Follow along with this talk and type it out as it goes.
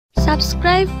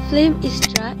Subscribe film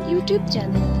star YouTube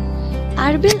channel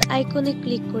আর bell আইকনে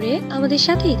click করে আমাদের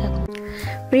সাথেই থাকুন।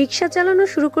 রিক্সা চালানো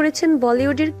শুরু করেছেন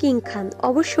বলিউডের কিং খান।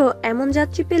 অবশ্য এমন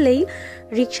যাত্রী পেলেই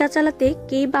রিক্সা চালাতে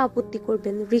কেই বা আপত্তি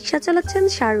করবেন। রিক্সা চালাচ্ছেন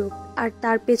শাহরুখ, আর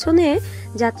তার পেছনে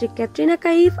যাত্রী ক্যাটরিনা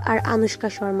কাইফ আর আনুষ্কা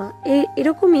শর্মা।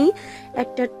 এরকমই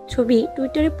একটা ছবি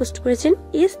টুইটারে পোস্ট করেছেন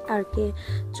SRK।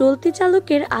 চলতি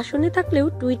চালকের আসনে থাকলেও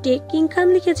টুইটে কিং খান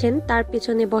লিখেছেন তার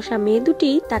পেছনে বসা মেয়ে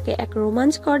দুটি তাকে এক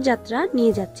রোমাঞ্চকর যাত্রা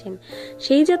নিয়ে যাচ্ছেন।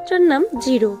 সেই যাত্রার নাম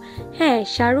জিরো। হ্যাঁ,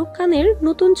 শাহরুখ খানের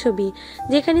নতুন ছবি,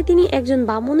 যেখানে তিনি একজন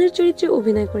বামনের চরিত্রে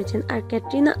অভিনয় করেছেন, আর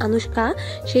ক্যাটরিনা আনুষ্কা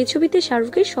সেই ছবিতে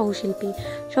শাহরুখের সহশিল্পী।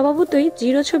 স্বভাবতই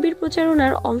জিরো ছবির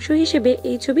প্রচারণার অংশ হিসেবে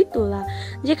এই ছবি তোলা,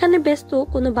 যেখানে ব্যস্ত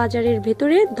কোনো বাজারের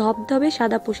ভেতরে ধবধবে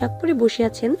সাদা পোশাক পরে বসে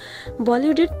আছেন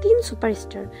বলিউডের 3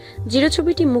 সুপারস্টার। জিরো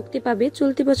ছবিটি মুক্তি পাবে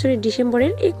চলতি বছরের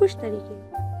ডিসেম্বরের 21 তারিখে।